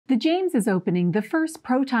The James is opening the first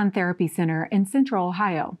Proton Therapy Center in Central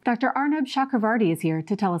Ohio. Dr. Arnab Chakravarti is here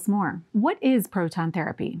to tell us more. What is proton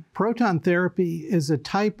therapy? Proton therapy is a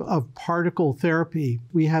type of particle therapy.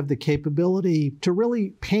 We have the capability to really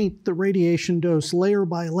paint the radiation dose layer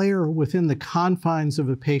by layer within the confines of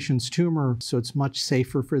a patient's tumor, so it's much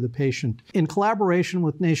safer for the patient. In collaboration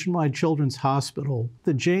with Nationwide Children's Hospital,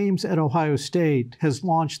 the James at Ohio State has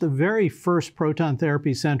launched the very first proton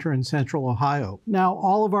therapy center in Central Ohio. Now,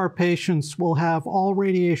 all of our patients will have all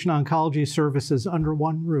radiation oncology services under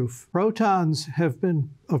one roof. Protons have been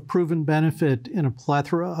of proven benefit in a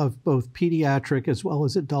plethora of both pediatric as well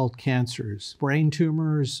as adult cancers, brain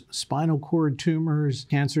tumors, spinal cord tumors,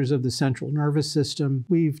 cancers of the central nervous system.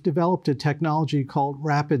 We've developed a technology called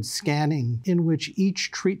rapid scanning, in which each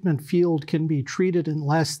treatment field can be treated in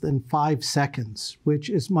less than 5 seconds, which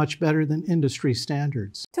is much better than industry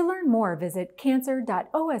standards. To learn more, visit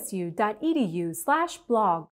cancer.osu.edu/blog.